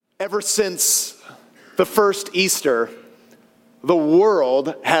Ever since the first Easter, the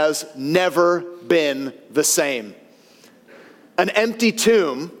world has never been the same. An empty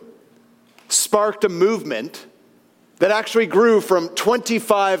tomb sparked a movement that actually grew from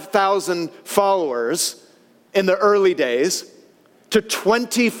 25,000 followers in the early days to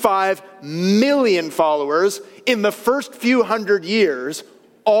 25 million followers in the first few hundred years,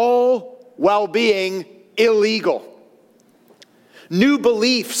 all while being illegal. New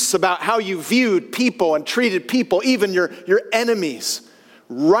beliefs about how you viewed people and treated people, even your enemies.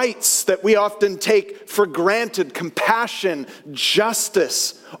 Rights that we often take for granted, compassion,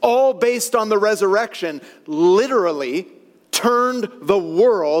 justice, all based on the resurrection, literally turned the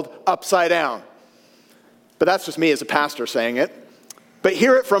world upside down. But that's just me as a pastor saying it. But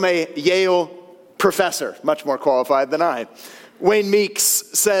hear it from a Yale professor, much more qualified than I. Wayne Meeks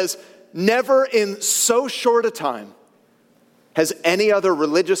says, "Never in so short a time has any other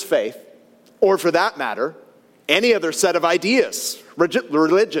religious faith, or for that matter, any other set of ideas,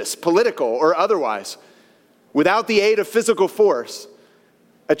 religious, political, or otherwise, without the aid of physical force,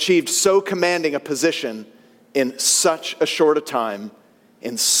 achieved so commanding a position in such a short a time,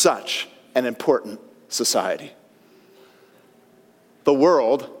 in such an important society." The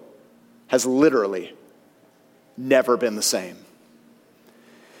world has literally never been the same.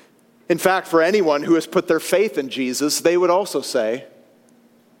 In fact, for anyone who has put their faith in Jesus, they would also say,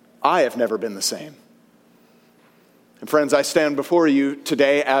 "I have never been the same." And friends, I stand before you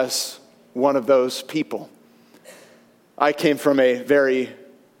today as one of those people. I came from a very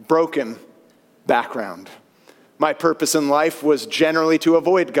broken background. My purpose in life was generally to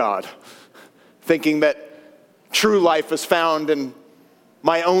avoid God, thinking that true life is found in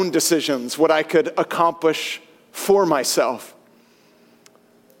my own decisions, what I could accomplish for myself.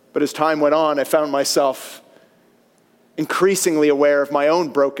 But as time went on, I found myself increasingly aware of my own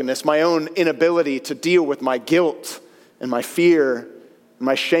brokenness, my own inability to deal with my guilt and my fear and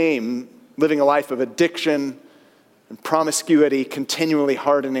my shame, living a life of addiction and promiscuity, continually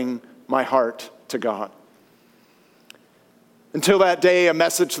hardening my heart to God. Until that day, a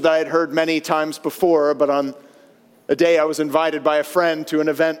message that I had heard many times before, but on a day I was invited by a friend to an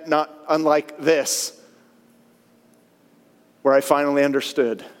event not unlike this, where I finally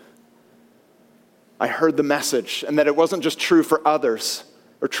understood. I heard the message, and that it wasn't just true for others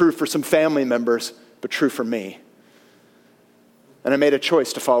or true for some family members, but true for me. And I made a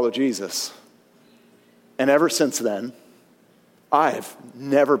choice to follow Jesus. And ever since then, I've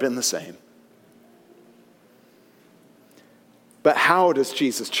never been the same. But how does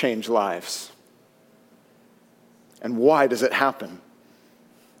Jesus change lives? And why does it happen?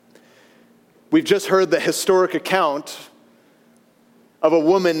 We've just heard the historic account of a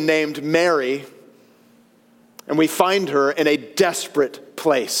woman named Mary, and we find her in a desperate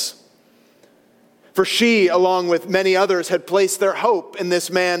place. For she, along with many others, had placed their hope in this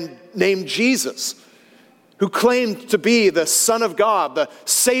man named Jesus, who claimed to be the Son of God, the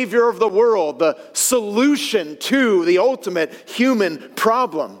Savior of the world, the solution to the ultimate human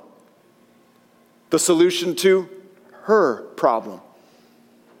problem, the solution to her problem.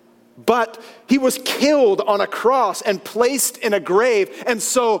 But he was killed on a cross and placed in a grave, and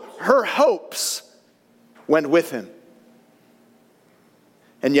so her hopes went with him.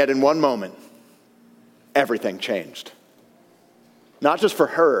 And yet in one moment, everything changed. Not just for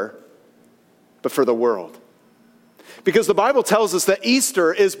her, but for the world. Because the Bible tells us that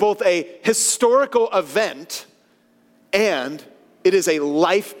Easter is both a historical event and it is a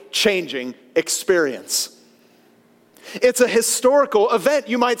life-changing experience. It's a historical event.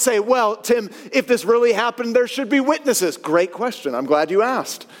 You might say, well, Tim, if this really happened, there should be witnesses. Great question. I'm glad you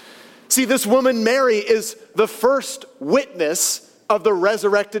asked. See, this woman, Mary, is the first witness of the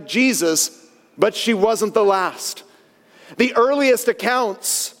resurrected Jesus, but she wasn't the last. The earliest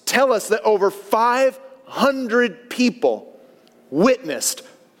accounts tell us that over 500 people witnessed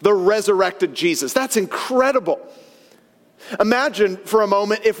the resurrected Jesus. That's incredible. Imagine for a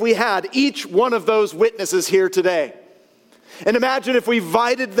moment if we had each one of those witnesses here today. And imagine if we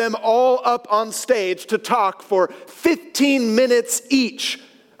invited them all up on stage to talk for 15 minutes each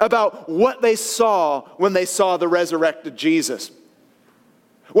about what they saw when they saw the resurrected Jesus.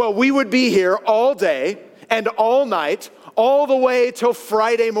 Well, we would be here all day and all night, all the way till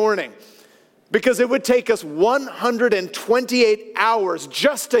Friday morning, because it would take us 128 hours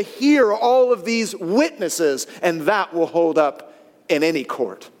just to hear all of these witnesses, and that will hold up in any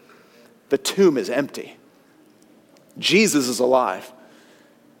court. The tomb is empty. Jesus is alive.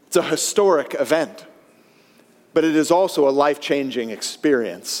 It's a historic event, but it is also a life-changing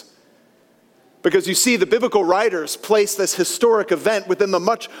experience. Because you see, the biblical writers place this historic event within the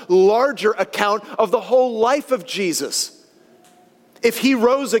much larger account of the whole life of Jesus. If he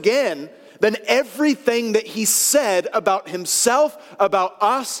rose again, then everything that he said about himself, about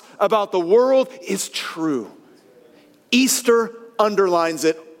us, about the world is true. Easter underlines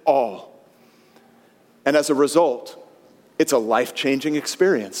it all. And as a result, it's a life-changing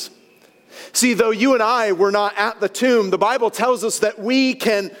experience. See, though you and I were not at the tomb, the Bible tells us that we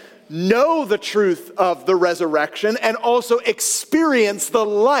can know the truth of the resurrection and also experience the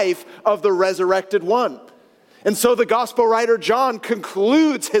life of the resurrected one. And so the gospel writer John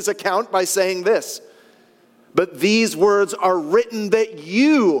concludes his account by saying this: "But these words are written that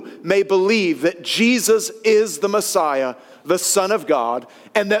you may believe that Jesus is the Messiah, the Son of God,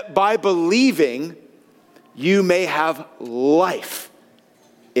 and that by believing you may have life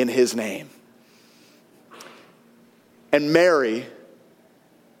in his name." And Mary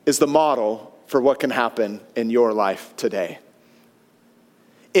is the model for what can happen in your life today.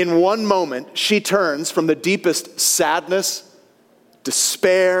 In one moment, she turns from the deepest sadness,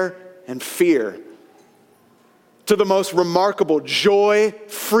 despair, and fear to the most remarkable joy,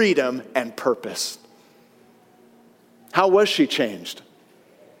 freedom, and purpose. How was she changed?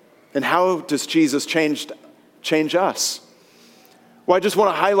 And how does Jesus change us? Well, I just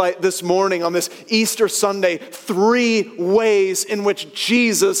want to highlight this morning on this Easter Sunday 3 ways in which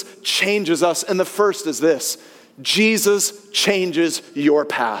Jesus changes us. And the first is this: Jesus changes your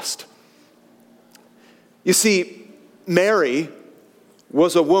past. You see, Mary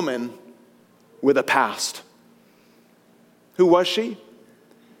was a woman with a past. Who was she?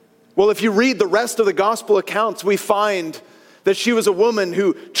 Well, if you read the rest of the gospel accounts, we find that she was a woman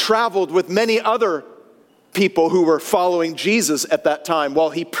who traveled with many other people who were following Jesus at that time while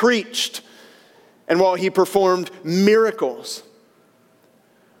he preached and while he performed miracles.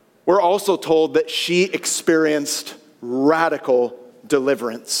 We're also told that she experienced radical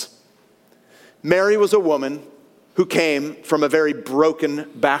deliverance. Mary was a woman who came from a very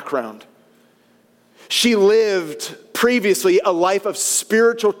broken background. She lived previously a life of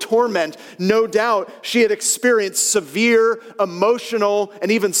spiritual torment. No doubt she had experienced severe emotional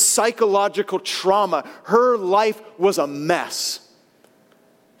and even psychological trauma. Her life was a mess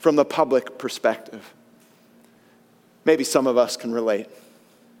from the public perspective. Maybe some of us can relate.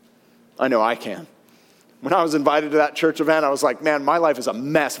 I know I can. When I was invited to that church event, I was like, man, my life is a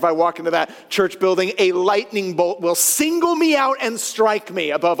mess. If I walk into that church building, a lightning bolt will single me out and strike me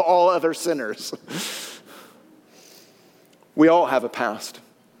above all other sinners. We all have a past.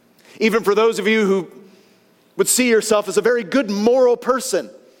 Even for those of you who would see yourself as a very good moral person,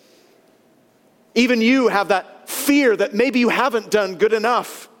 even you have that fear that maybe you haven't done good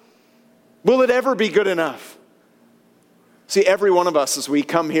enough. Will it ever be good enough? See, every one of us, as we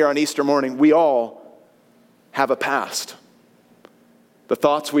come here on Easter morning, we all have a past. The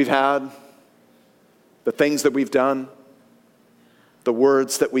thoughts we've had, the things that we've done, the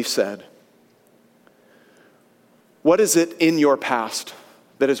words that we've said. What is it in your past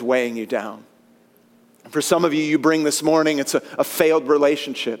that is weighing you down? For some of you, you bring this morning, it's a failed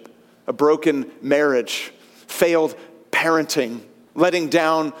relationship, a broken marriage, failed parenting, letting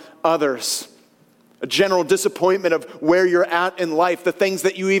down others, a general disappointment of where you're at in life, the things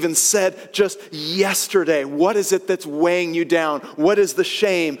that you even said just yesterday. What is it that's weighing you down? What is the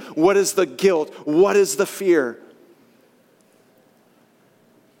shame? What is the guilt? What is the fear?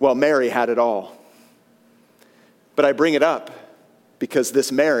 Well, Mary had it all. But I bring it up because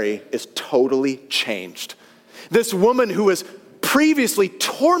this Mary is totally changed. This woman who was previously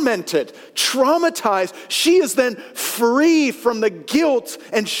tormented, traumatized, she is then free from the guilt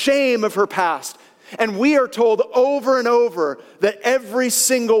and shame of her past. And we are told over and over that every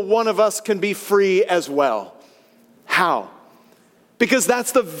single one of us can be free as well. How? Because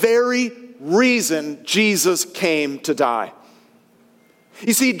that's the very reason Jesus came to die.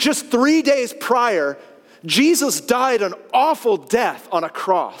 You see, just 3 days prior, Jesus died an awful death on a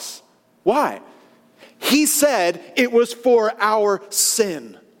cross. Why? He said it was for our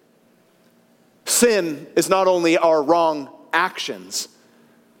sin. Sin is not only our wrong actions,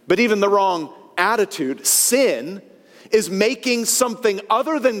 but even the wrong attitude. Sin is making something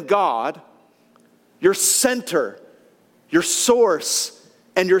other than God your center, your source,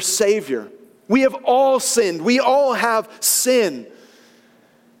 and your Savior. We have all sinned. We all have sin.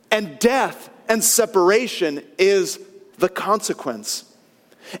 And death and separation is the consequence.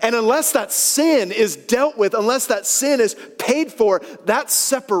 And unless that sin is dealt with, unless that sin is paid for, that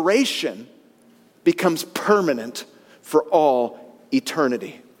separation becomes permanent for all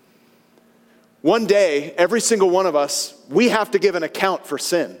eternity. One day, every single one of us, we have to give an account for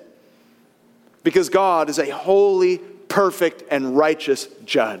sin. because God is a holy, perfect, and righteous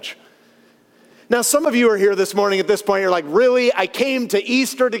judge. Now, some of you are here this morning at this point, you're like, really? I came to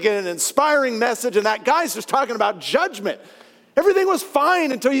Easter to get an inspiring message, and that guy's just talking about judgment. Everything was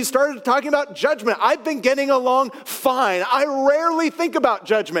fine until you started talking about judgment. I've been getting along fine. I rarely think about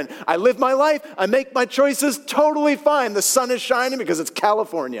judgment. I live my life. I make my choices totally fine. The sun is shining because it's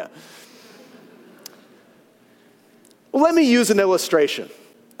California. Well, let me use an illustration.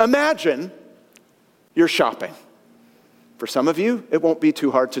 Imagine you're shopping. For some of you, it won't be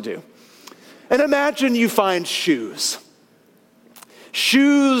too hard to do. And imagine you find shoes.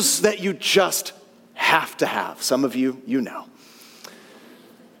 Shoes that you just have to have. Some of you, you know.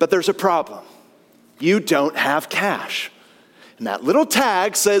 But there's a problem. You don't have cash. And that little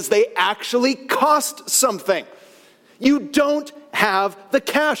tag says they actually cost something. You don't have the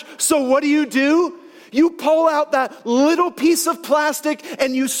cash. So what do? You pull out that little piece of plastic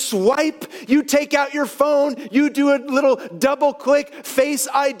and you swipe, you take out your phone, you do a little double click Face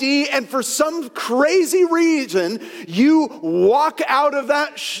ID, and for some crazy reason, you walk out of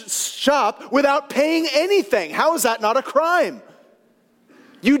that shop without paying anything. How is that not a crime?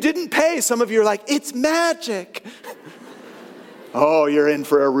 You didn't pay. Some of you are like, it's magic. Oh, you're in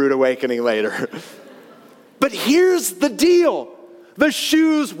for a rude awakening later. But here's the deal. The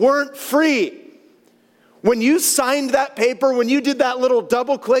shoes weren't free. When you signed that paper, when you did that little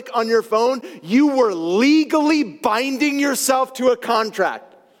double click on your phone, you were legally binding yourself to a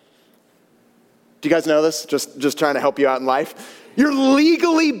contract. Do you guys know this? Just trying to help you out in life. You're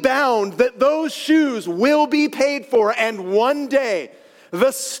legally bound that those shoes will be paid for, and one day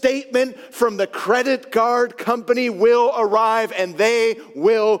the statement from the credit card company will arrive and they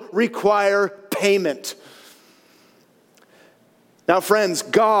will require payment. Now, friends,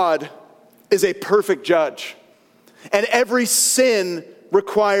 God is a perfect judge, and every sin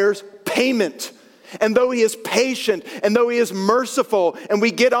requires payment. And though he is patient, and though he is merciful, and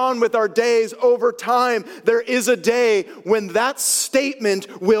we get on with our days over time, there is a day when that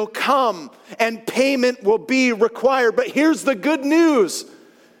statement will come and payment will be required. But here's the good news.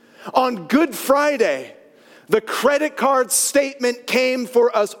 On Good Friday, the credit card statement came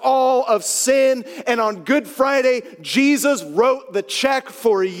for us all of sin, and on Good Friday, Jesus wrote the check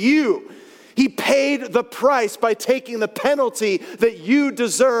for you. He paid the price by taking the penalty that you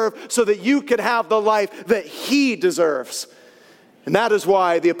deserve so that you could have the life that he deserves. And that is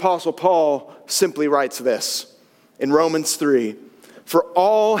why the Apostle Paul simply writes this in Romans 3. For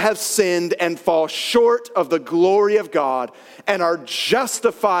all have sinned and fall short of the glory of God and are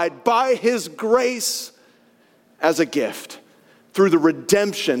justified by his grace as a gift through the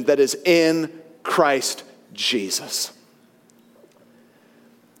redemption that is in Christ Jesus.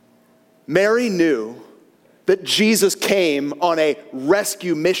 Mary knew that Jesus came on a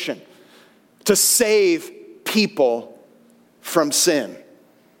rescue mission to save people from sin.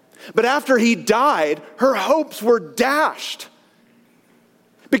 But after he died, her hopes were dashed.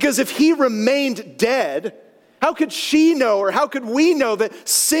 Because if he remained dead, how could she know, or how could we know that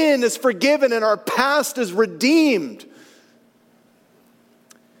sin is forgiven and our past is redeemed?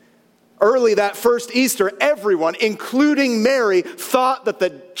 Early that first Easter, everyone, including Mary, thought that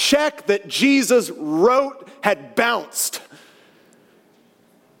the check that Jesus wrote had bounced.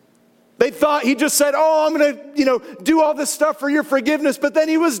 They thought he just said, oh, I'm going to, do all this stuff for your forgiveness, but then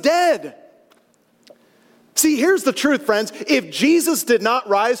he was dead. See, here's the truth, friends. If Jesus did not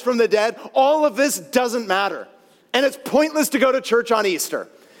rise from the dead, all of this doesn't matter. And it's pointless to go to church on Easter.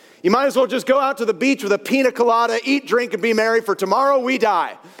 You might as well just go out to the beach with a pina colada, eat, drink, and be merry, for tomorrow we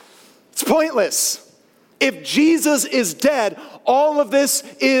die. It's pointless. If Jesus is dead, all of this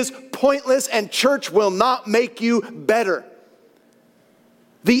is pointless, and church will not make you better.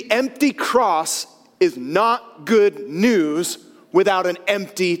 The empty cross is not good news without an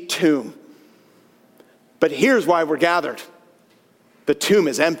empty tomb. But here's why we're gathered. The tomb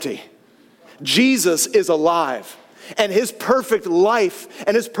is empty. Jesus is alive, and his perfect life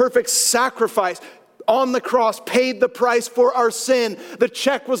and his perfect sacrifice on the cross paid the price for our sin. The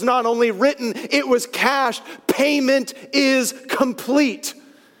check was not only written, it was cashed. Payment is complete.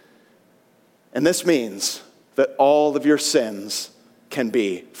 And this means that all of your sins can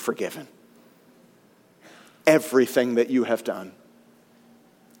be forgiven. Everything that you have done,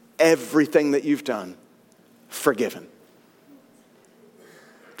 everything that you've done, forgiven.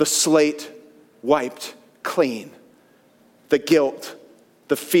 The slate wiped clean. The guilt,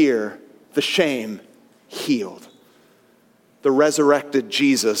 the fear, the shame healed. The resurrected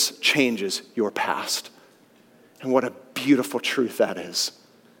Jesus changes your past. And what a beautiful truth that is.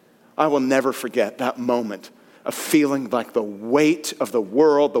 I will never forget that moment of feeling like the weight of the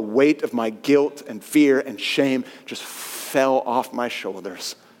world, the weight of my guilt and fear and shame just fell off my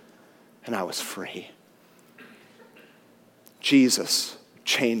shoulders, and I was free. Jesus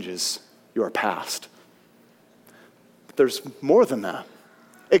changes your past. But there's more than that.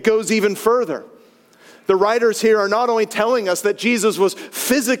 It goes even further. The writers here are not only telling us that Jesus was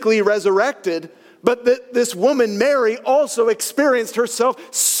physically resurrected, but that this woman, Mary, also experienced herself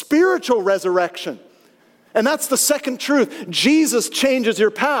spiritual resurrection. And that's the second truth. Jesus changes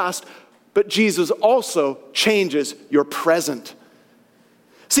your past, but Jesus also changes your present.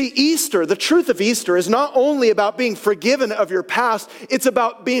 See, Easter, the truth of Easter is not only about being forgiven of your past, it's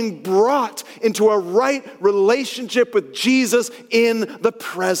about being brought into a right relationship with Jesus in the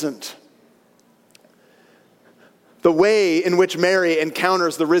present. The way in which Mary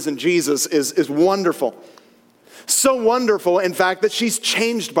encounters the risen Jesus is wonderful. So wonderful, in fact, that she's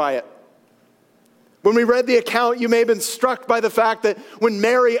changed by it. When we read the account, you may have been struck by the fact that when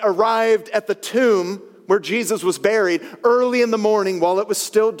Mary arrived at the tomb where Jesus was buried early in the morning while it was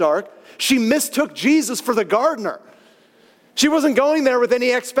still dark, she mistook Jesus for the gardener. She wasn't going there with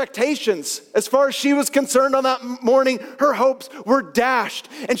any expectations. As far as she was concerned on that morning, her hopes were dashed.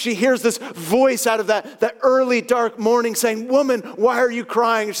 And she hears this voice out of that early dark morning saying, "Woman, why are you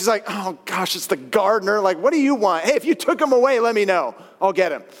crying?" And she's like, "Oh gosh, it's the gardener. Like, what do you want? Hey, if you took him away, let me know. I'll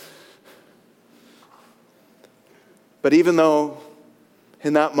get him." But even though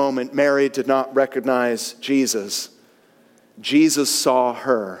in that moment Mary did not recognize Jesus, Jesus saw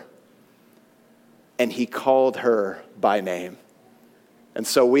her and he called her by name. And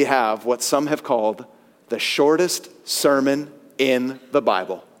so we have what some have called the shortest sermon in the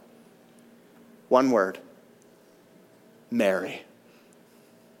Bible. One word: Mary.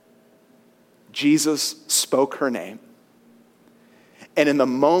 Jesus spoke her name. And in the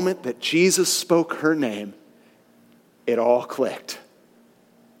moment that Jesus spoke her name, it all clicked.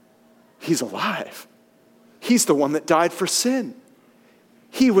 He's alive. He's the one that died for sin.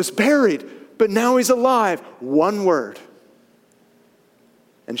 He was buried, but now he's alive. One word.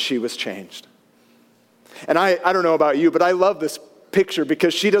 And she was changed. And I don't know about you, but I love this picture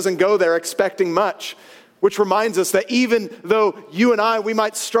because she doesn't go there expecting much, which reminds us that even though you and I, we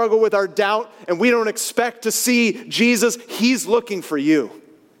might struggle with our doubt and we don't expect to see Jesus, he's looking for you.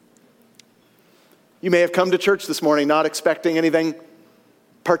 You may have come to church this morning not expecting anything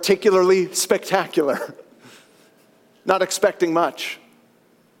particularly spectacular, not expecting much.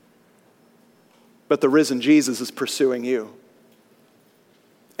 But the risen Jesus is pursuing you,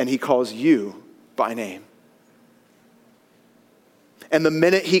 and he calls you by name. And the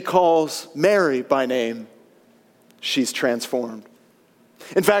minute he calls Mary by name, she's transformed.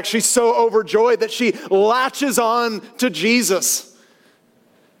 In fact, she's so overjoyed that she latches on to Jesus.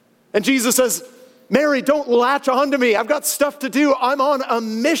 And Jesus says, "Mary, don't latch on to me. I've got stuff to do. I'm on a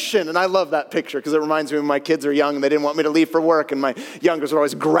mission." And I love that picture because it reminds me when my kids are young and they didn't want me to leave for work, and my youngest would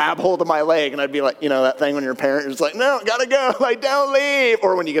always grab hold of my leg, and I'd be like, you know, that thing when you're a parent, you're just like, "No, gotta go. Like, don't leave."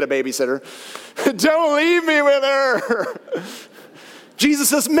 Or when you get a babysitter, "Don't leave me with her." Jesus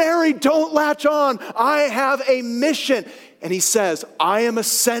says, "Mary, don't latch on. I have a mission." And he says, "I am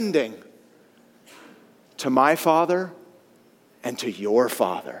ascending to my Father and to your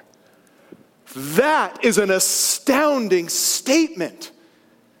Father." That is an astounding statement,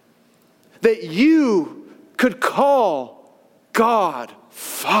 that you could call God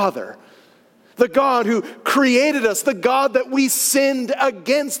Father. The God who created us, the God that we sinned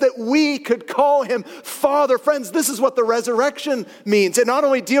against, that we could call him Father. Friends, this is what the resurrection means. It not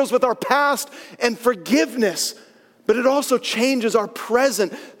only deals with our past and forgiveness, but it also changes our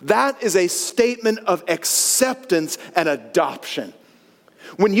present. That is a statement of acceptance and adoption.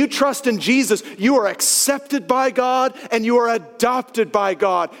 When you trust in Jesus, you are accepted by God and you are adopted by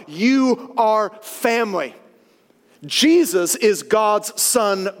God. You are family. Jesus is God's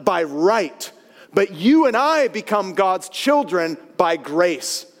son by right, but you and I become God's children by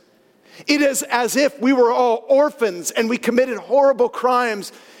grace. It is as if we were all orphans and we committed horrible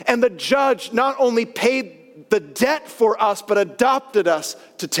crimes, and the judge not only paid the debt for us, but adopted us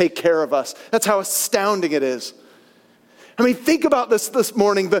to take care of us. That's how astounding it is. I mean, think about this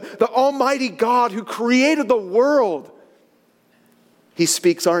morning. The Almighty God who created the world, he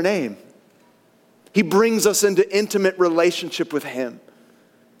speaks our name. He brings us into intimate relationship with him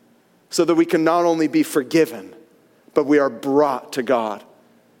so that we can not only be forgiven, but we are brought to God.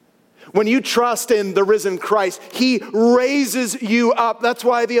 When you trust in the risen Christ, he raises you up. That's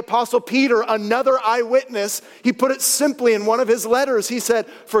why the Apostle Peter, another eyewitness, he put it simply in one of his letters. He said,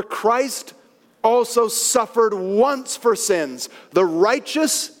 "For Christ also suffered once for sins, the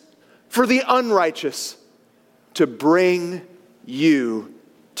righteous for the unrighteous, to bring you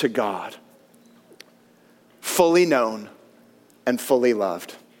to God, fully known and fully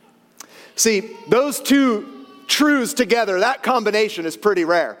loved. See, those two truths together, that combination is pretty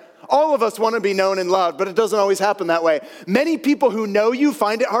rare. All of us want to be known and loved, but it doesn't always happen that way. Many people who know you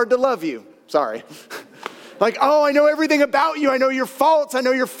find it hard to love you. Sorry. Like, oh, I know everything about you. I know your faults. I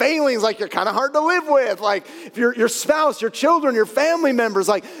know your failings. Like, you're kind of hard to live with. Like, if your spouse, your children, your family members,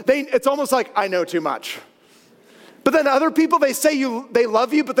 like, it's almost like, I know too much. But then other people, they say they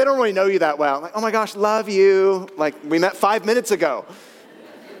love you, but they don't really know you that well. Like, oh my gosh, love you. Like, we met 5 minutes ago.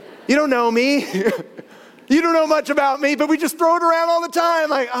 You don't know me. You don't know much about me, but we just throw it around all the time.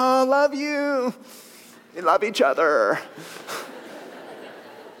 Like, oh, love you. We love each other.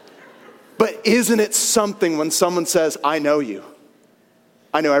 But isn't it something when someone says, I know you.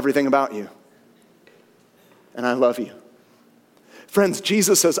 I know everything about you. And I love you. Friends,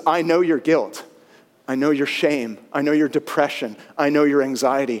 Jesus says, I know your guilt. I know your shame. I know your depression. I know your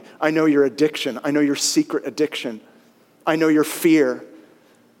anxiety. I know your addiction. I know your secret addiction. I know your fear.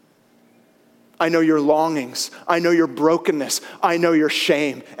 I know your longings. I know your brokenness. I know your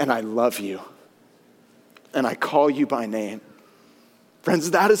shame. And I love you. And I call you by name.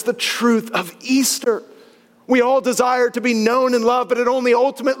 Friends, that is the truth of Easter. We all desire to be known and loved, but it only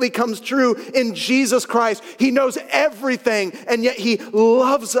ultimately comes true in Jesus Christ. He knows everything, and yet he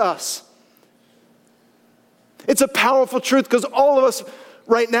loves us. It's a powerful truth because all of us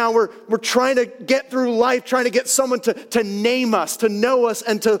right now, we're trying to get through life, trying to get someone to name us, to know us,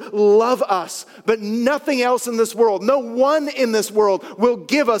 and to love us. But nothing else in this world, no one in this world will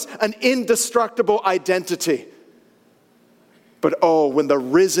give us an indestructible identity. But oh, when the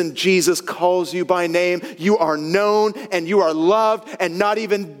risen Jesus calls you by name, you are known and you are loved, and not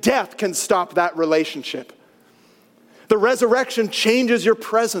even death can stop that relationship. The resurrection changes your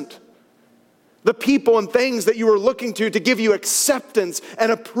present. The people and things that you were looking to give you acceptance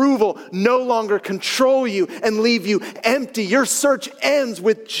and approval no longer control you and leave you empty. Your search ends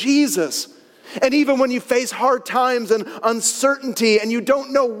with Jesus. And even when you face hard times and uncertainty and you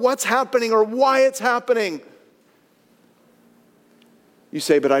don't know what's happening or why it's happening, you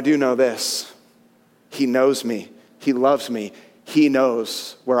say, but I do know this. He knows me. He loves me. He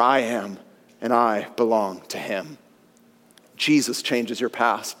knows where I am, and I belong to him. Jesus changes your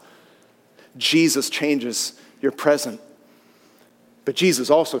past. Jesus changes your present. But Jesus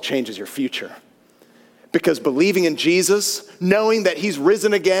also changes your future. Because believing in Jesus, knowing that he's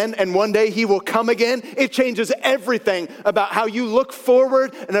risen again and one day he will come again, it changes everything about how you look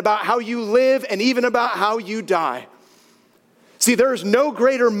forward and about how you live and even about how you die. See, there is no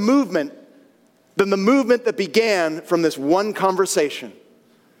greater movement than the movement that began from this one conversation.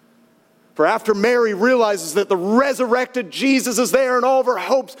 For after Mary realizes that the resurrected Jesus is there and all of her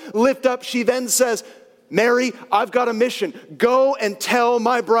hopes lift up, she then says, Mary, I've got a mission. Go and tell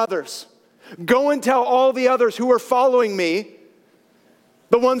my brothers. Go and tell all the others who are following me,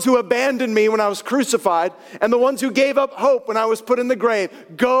 the ones who abandoned me when I was crucified, and the ones who gave up hope when I was put in the grave.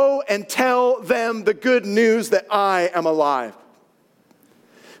 Go and tell them the good news that I am alive.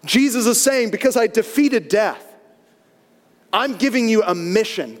 Jesus is saying, because I defeated death, I'm giving you a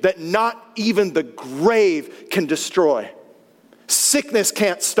mission that not even the grave can destroy. Sickness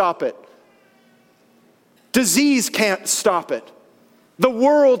can't stop it. Disease can't stop it. The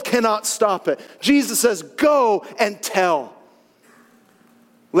world cannot stop it. Jesus says, go and tell.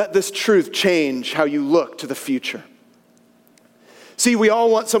 Let this truth change how you look to the future. See, we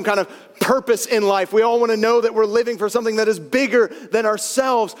all want some kind of purpose in life. We all want to know that we're living for something that is bigger than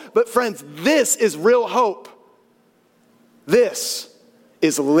ourselves. But friends, this is real hope. This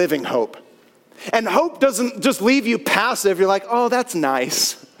is living hope. And hope doesn't just leave you passive. You're like, oh, that's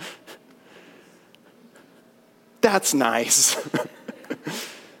nice. That's nice.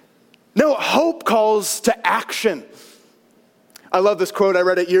 No, hope calls to action. I love this quote. I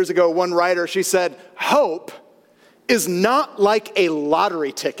read it years ago. One writer, she said, hope is not like a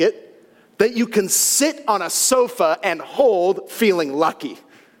lottery ticket that you can sit on a sofa and hold feeling lucky.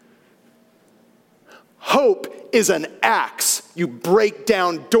 Hope is an axe you break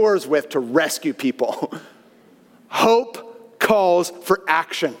down doors with to rescue people. Hope calls for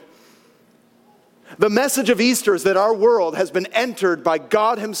action. The message of Easter is that our world has been entered by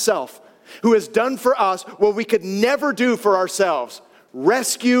God himself, who has done for us what we could never do for ourselves.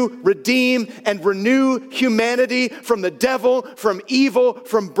 rescue, redeem, and renew humanity from the devil, from evil,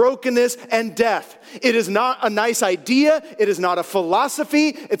 from brokenness and death. It is not a nice idea. It is not a philosophy.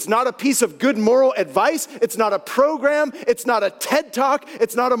 It's not a piece of good moral advice. It's not a program. It's not a TED Talk.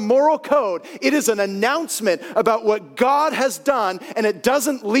 It's not a moral code. It is an announcement about what God has done, and it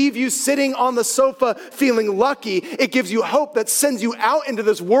doesn't leave you sitting on the sofa feeling lucky. It gives you hope that sends you out into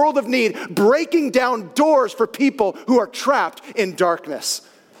this world of need, breaking down doors for people who are trapped in darkness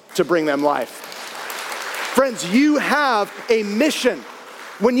to bring them life. Friends, you have a mission.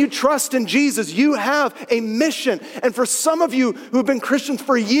 When you trust in Jesus, you have a mission. And for some of you who have been Christians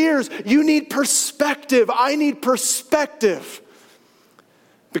for years, you need perspective. I need perspective.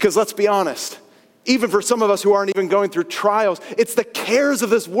 Because let's be honest, even for some of us who aren't even going through trials, it's the cares of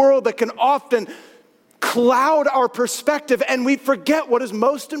this world that can often cloud our perspective, and we forget what is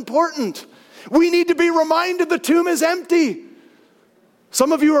most important. We need to be reminded the tomb is empty.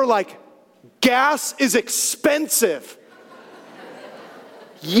 Some of you are like, gas is expensive.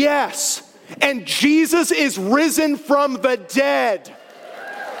 Yes, and Jesus is risen from the dead.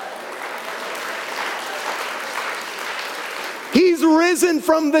 He's risen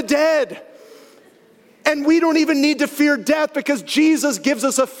from the dead. And we don't even need to fear death because Jesus gives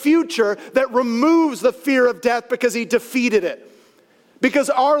us a future that removes the fear of death because he defeated it.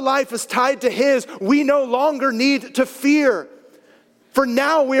 Because our life is tied to his, we no longer need to fear. For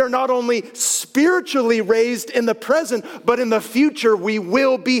now, we are not only spiritually raised in the present, but in the future, we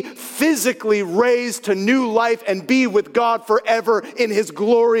will be physically raised to new life and be with God forever in his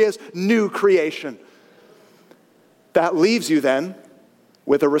glorious new creation. That leaves you then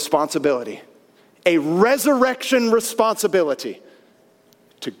with a responsibility, a resurrection responsibility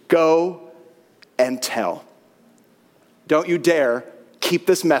to go and tell. Don't you dare keep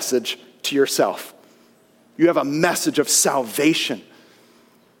this message to yourself. You have a message of salvation.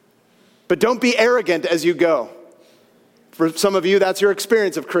 But don't be arrogant as you go. For some of you, that's your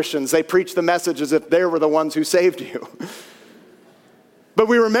experience of Christians. They preach the message as if they were the ones who saved you. But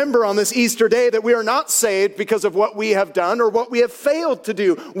we remember on this Easter day that we are not saved because of what we have done or what we have failed to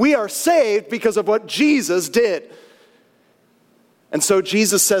do. We are saved because of what Jesus did. And so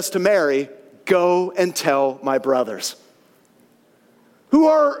Jesus says to Mary, go and tell my brothers. Who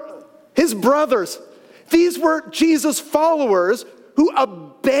are his brothers? These were Jesus' followers who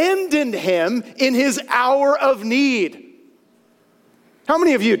abandoned him in his hour of need. How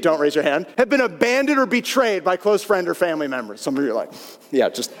many of you, don't raise your hand, have been abandoned or betrayed by close friend or family members? Some of you are like, yeah,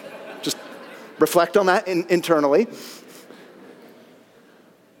 just reflect on that internally.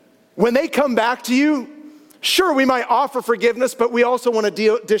 When they come back to you, sure, we might offer forgiveness, but we also want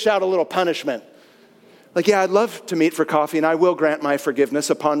to dish out a little punishment. Like, yeah, I'd love to meet for coffee, and I will grant my forgiveness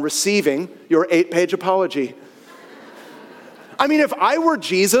upon receiving your 8-page apology. I mean, if I were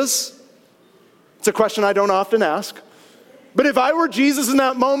Jesus, it's a question I don't often ask, but if I were Jesus in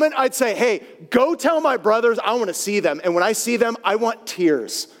that moment, I'd say, hey, go tell my brothers I want to see them. And when I see them, I want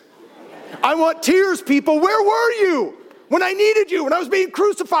tears. I want tears, people. Where were you when I needed you? When I was being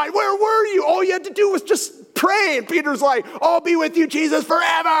crucified, where were you? All you had to do was just pray. And Peter's like, I'll be with you, Jesus,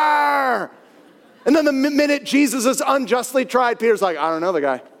 forever. And then the minute Jesus is unjustly tried, Peter's like, I don't know the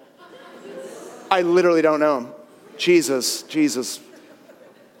guy. I literally don't know him. Jesus.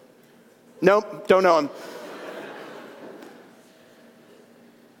 Nope, don't know him.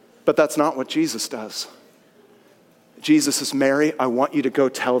 But that's not what Jesus does. Jesus says, Mary, I want you to go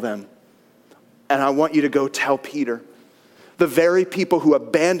tell them. And I want you to go tell Peter. The very people who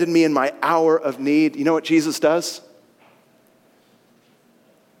abandoned me in my hour of need. You know what Jesus does?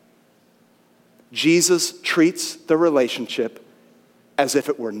 Jesus treats the relationship as if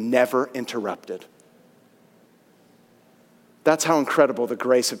it were never interrupted. That's how incredible the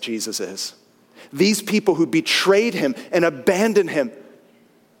grace of Jesus is. These people who betrayed him and abandoned him,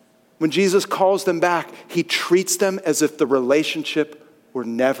 when Jesus calls them back, he treats them as if the relationship were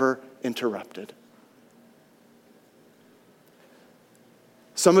never interrupted.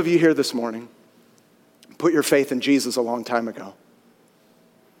 Some of you here this morning put your faith in Jesus a long time ago.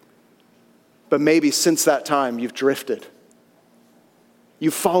 But maybe since that time you've drifted.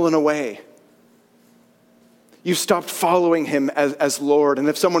 You've fallen away. You've stopped following him as Lord. And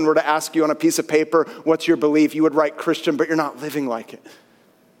if someone were to ask you on a piece of paper, what's your belief? You would write Christian, but you're not living like it.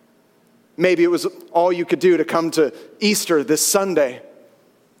 Maybe it was all you could do to come to Easter this Sunday.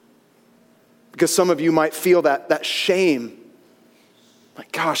 Because some of you might feel that shame.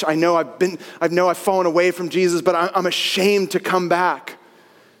 Like, gosh, I know I've fallen away from Jesus, but I'm ashamed to come back.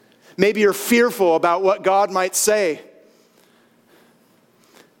 Maybe you're fearful about what God might say.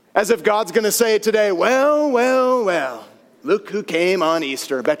 As if God's going to say today, well, Look who came on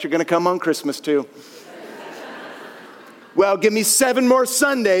Easter. I bet you're going to come on Christmas too. Well, give me 7 more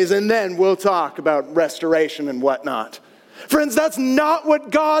Sundays and then we'll talk about restoration and whatnot. Friends, that's not what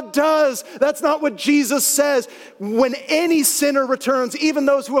God does. That's not what Jesus says. When any sinner returns, even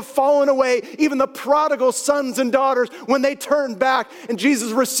those who have fallen away, even the prodigal sons and daughters, when they turn back and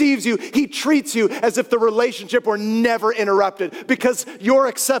Jesus receives you, he treats you as if the relationship were never interrupted, because your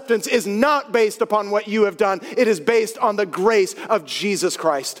acceptance is not based upon what you have done. It is based on the grace of Jesus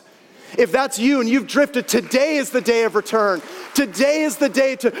Christ. If that's you and you've drifted, today is the day of return. Today is the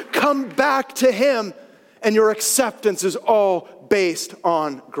day to come back to him. And your acceptance is all based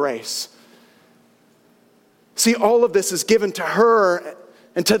on grace. See, all of this is given to her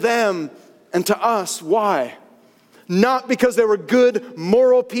and to them and to us. Why? Not because they were good,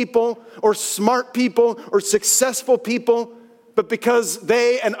 moral people or smart people or successful people, but because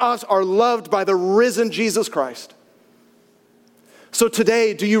they and us are loved by the risen Jesus Christ. So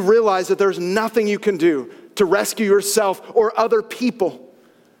today, do you realize that there's nothing you can do to rescue yourself or other people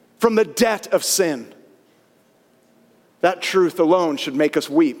from the debt of sin? That truth alone should make us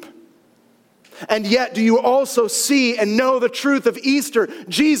weep. And yet, do you also see and know the truth of Easter?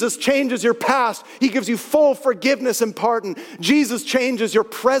 Jesus changes your past. He gives you full forgiveness and pardon. Jesus changes your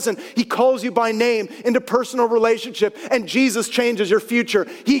present. He calls you by name into personal relationship. And Jesus changes your future.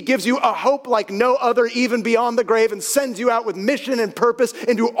 He gives you a hope like no other, even beyond the grave, and sends you out with mission and purpose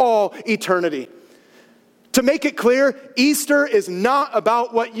into all eternity. To make it clear, Easter is not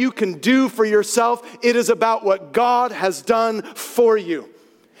about what you can do for yourself. It is about what God has done for you.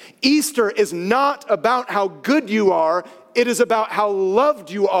 Easter is not about how good you are. It is about how loved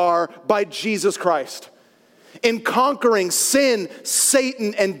you are by Jesus Christ. In conquering sin,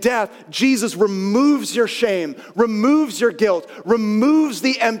 Satan, and death, Jesus removes your shame, removes your guilt, removes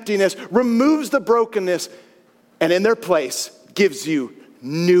the emptiness, removes the brokenness, and in their place gives you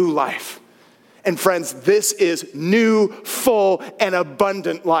new life. And friends, this is new, full, and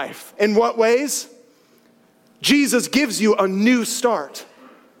abundant life. In what ways? Jesus gives you a new start.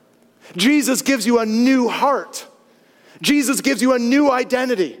 Jesus gives you a new heart. Jesus gives you a new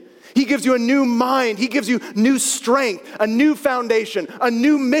identity. He gives you a new mind. He gives you new strength, a new foundation, a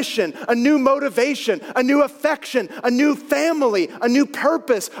new mission, a new motivation, a new affection, a new family, a new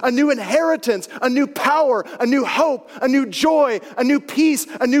purpose, a new inheritance, a new power, a new hope, a new joy, a new peace,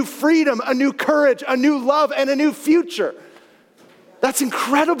 a new freedom, a new courage, a new love, and a new future. That's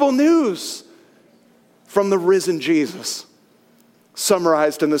incredible news from the risen Jesus,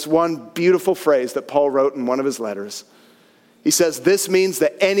 summarized in this one beautiful phrase that Paul wrote in one of his letters. He says, this means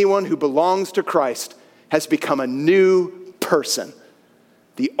that anyone who belongs to Christ has become a new person.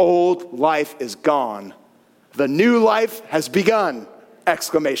 The old life is gone. The new life has begun!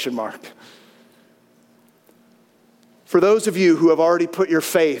 Exclamation mark. For those of you who have already put your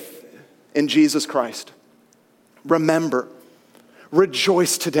faith in Jesus Christ, remember,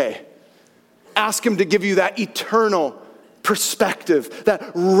 rejoice today. Ask him to give you that eternal perspective, that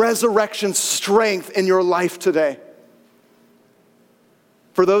resurrection strength in your life today.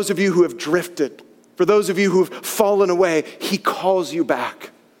 For those of you who have drifted, for those of you who have fallen away, he calls you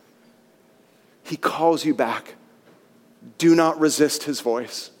back. He calls you back. Do not resist his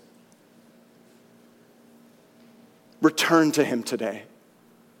voice. Return to him today.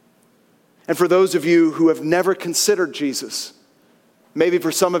 And for those of you who have never considered Jesus, maybe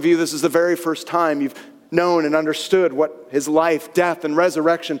for some of you this is the very first time you've known and understood what his life, death, and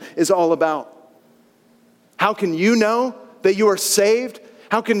resurrection is all about. How can you know that you are saved?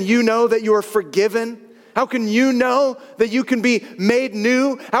 How can you know that you are forgiven? How can you know that you can be made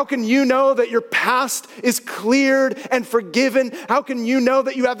new? How can you know that your past is cleared and forgiven? How can you know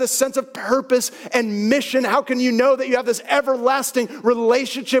that you have this sense of purpose and mission? How can you know that you have this everlasting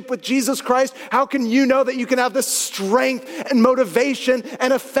relationship with Jesus Christ? How can you know that you can have this strength and motivation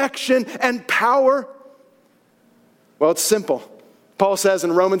and affection and power? Well, it's simple. Paul says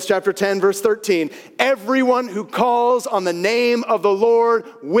in Romans chapter 10, verse 13, everyone who calls on the name of the Lord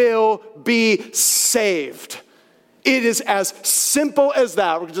will be saved. It is as simple as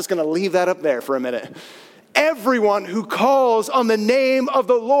that. We're just going to leave that up there for a minute. Everyone who calls on the name of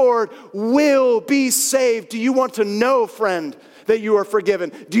the Lord will be saved. Do you want to know, friend, that you are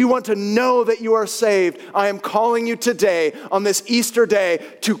forgiven? Do you want to know that you are saved? I am calling you today on this Easter day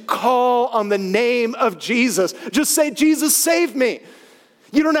to call on the name of Jesus. Just say, Jesus, save me.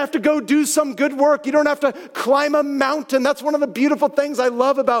 You don't have to go do some good work. You don't have to climb a mountain. That's one of the beautiful things I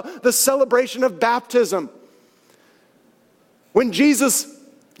love about the celebration of baptism. When Jesus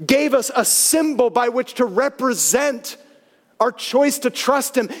gave us a symbol by which to represent our choice to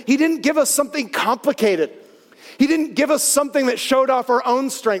trust him, he didn't give us something complicated. He didn't give us something that showed off our own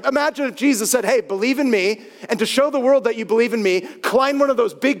strength. Imagine if Jesus said, hey, believe in me, and to show the world that you believe in me, climb one of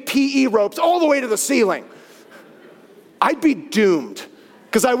those big PE ropes all the way to the ceiling. I'd be doomed,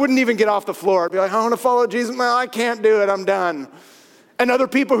 because I wouldn't even get off the floor. I'd be like, I want to follow Jesus. No, I can't do it. I'm done. And other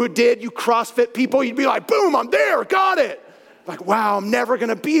people who did, you CrossFit people, you'd be like, boom, I'm there, got it. Like, wow, I'm never going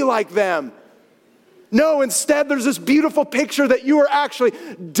to be like them. No, instead, there's this beautiful picture that you are actually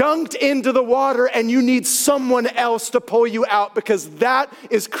dunked into the water and you need someone else to pull you out, because that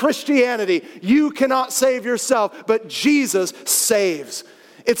is Christianity. You cannot save yourself, but Jesus saves.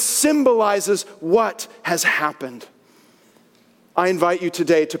 It symbolizes what has happened. I invite you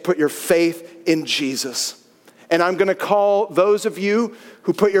today to put your faith in Jesus. And I'm going to call those of you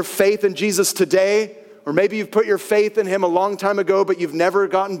who put your faith in Jesus today, or maybe you've put your faith in him a long time ago, but you've never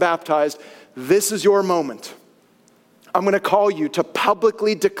gotten baptized. This is your moment. I'm going to call you to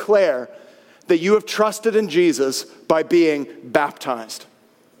publicly declare that you have trusted in Jesus by being baptized.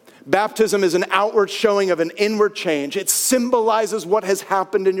 Baptism is an outward showing of an inward change. It symbolizes what has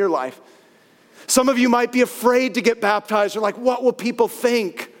happened in your life. Some of you might be afraid to get baptized. You're like, what will people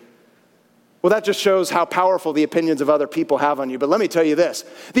think? Well, that just shows how powerful the opinions of other people have on you. But let me tell you this.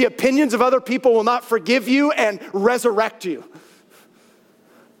 The opinions of other people will not forgive you and resurrect you.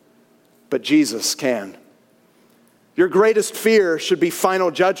 But Jesus can. Your greatest fear should be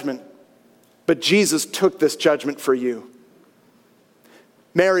final judgment, but Jesus took this judgment for you.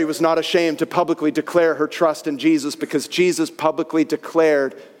 Mary was not ashamed to publicly declare her trust in Jesus, because Jesus publicly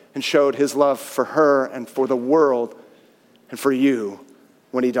declared and showed his love for her and for the world and for you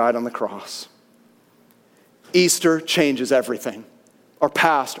when he died on the cross. Easter changes everything. Our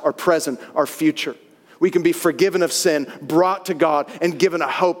past, our present, our future. We can be forgiven of sin, brought to God, and given a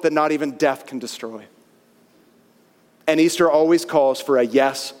hope that not even death can destroy. And Easter always calls for a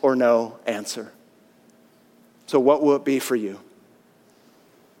yes or no answer. So what will it be for you?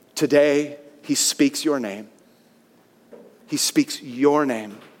 Today, he speaks your name. He speaks your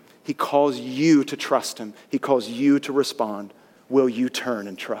name. He calls you to trust him. He calls you to respond. Will you turn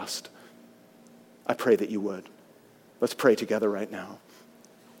and trust? I pray that you would. Let's pray together right now.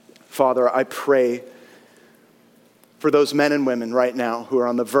 Father, I pray for those men and women right now who are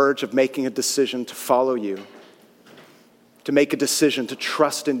on the verge of making a decision to follow you, to make a decision to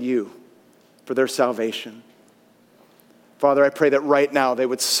trust in you for their salvation. Father, I pray that right now they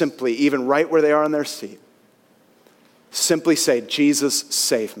would simply, even right where they are in their seat, simply say, Jesus,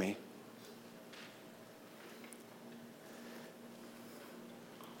 save me.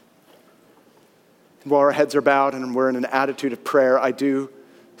 And while our heads are bowed and we're in an attitude of prayer, I do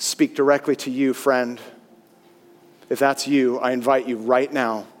speak directly to you, friend. If that's you, I invite you right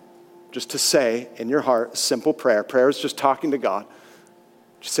now just to say in your heart a simple prayer. Prayer is just talking to God.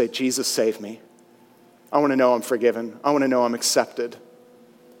 Just say, Jesus, save me. I want to know I'm forgiven. I want to know I'm accepted.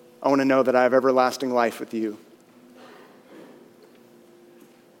 I want to know that I have everlasting life with you.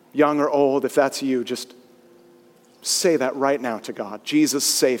 Young or old, if that's you, just say that right now to God. Jesus,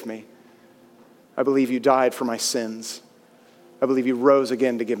 save me. I believe you died for my sins. I believe you rose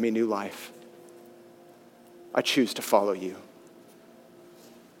again to give me new life. I choose to follow you.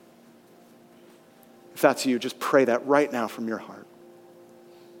 If that's you, just pray that right now from your heart.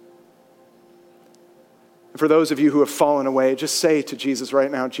 And for those of you who have fallen away, just say to Jesus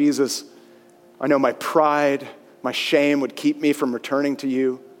right now, Jesus, I know my pride, my shame would keep me from returning to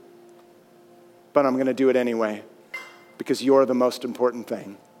you, but I'm going to do it anyway because you're the most important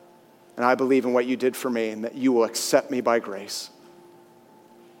thing. And I believe in what you did for me and that you will accept me by grace.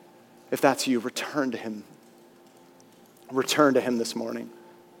 If that's you, return to him. Return to him this morning.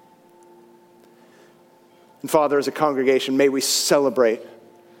 And Father, as a congregation, may we celebrate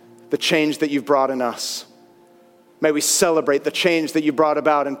the change that you've brought in us. May we celebrate the change that you brought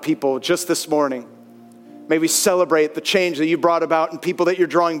about in people just this morning. May we celebrate the change that you brought about in people that you're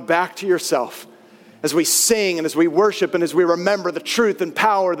drawing back to yourself. As we sing and as we worship and as we remember the truth and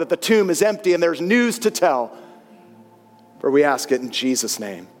power that the tomb is empty and there's news to tell. For we ask it in Jesus'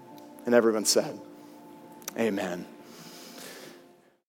 name. And everyone said, amen.